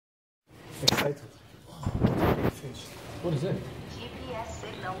Excited. Fish. What is it? GPS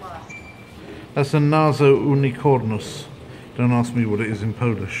signal lost. That's a Naso unicornus. Don't ask me what it is in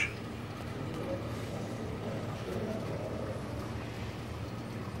Polish.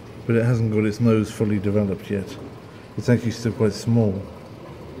 But it hasn't got its nose fully developed yet. It's actually still quite small.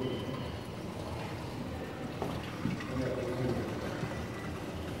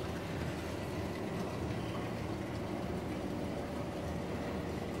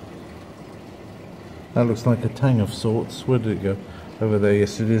 That looks like a tang of sorts. Where did it go? Over there.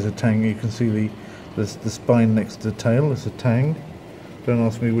 Yes, it is a tang. You can see the spine next to the tail. It's a tang. Don't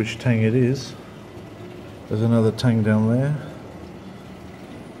ask me which tang it is. There's another tang down there.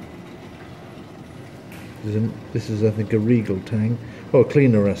 This is, I think, a regal tang. Oh, a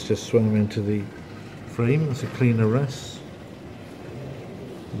cleaneress just swam into the frame. It's a cleaneress.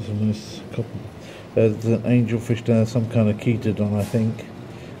 There's a nice couple. There's an angelfish down there, some kind of ketodon, I think.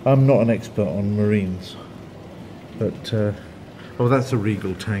 I'm not an expert on marines, but oh, that's a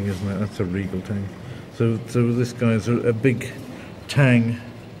regal tang, isn't it? That's a regal tang. So this guy's a big tang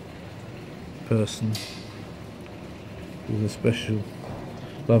person with a special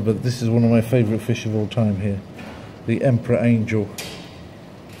love. But this is one of my favourite fish of all time here, the emperor angel.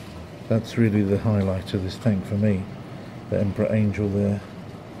 That's really the highlight of this tank for me, the emperor angel there.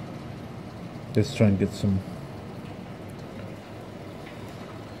 Let's try and get some.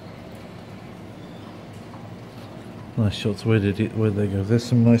 Nice shots. Where'd they go? There's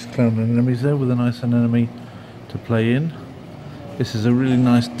some nice clown anemones there with a nice anemone to play in. This is a really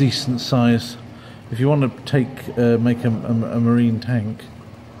nice, decent size. If you want to make a marine tank,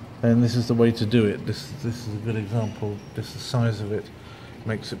 then this is the way to do it. This is a good example. Just the size of it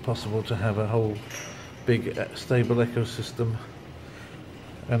makes it possible to have a whole big, stable ecosystem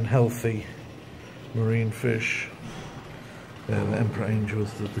and healthy marine fish. There, the emperor angel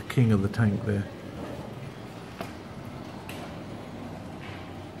is the king of the tank there.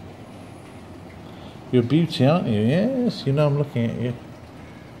 You're a beauty, aren't you? Yes, you know I'm looking at you.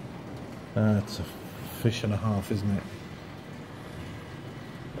 It's a fish and a half, isn't it?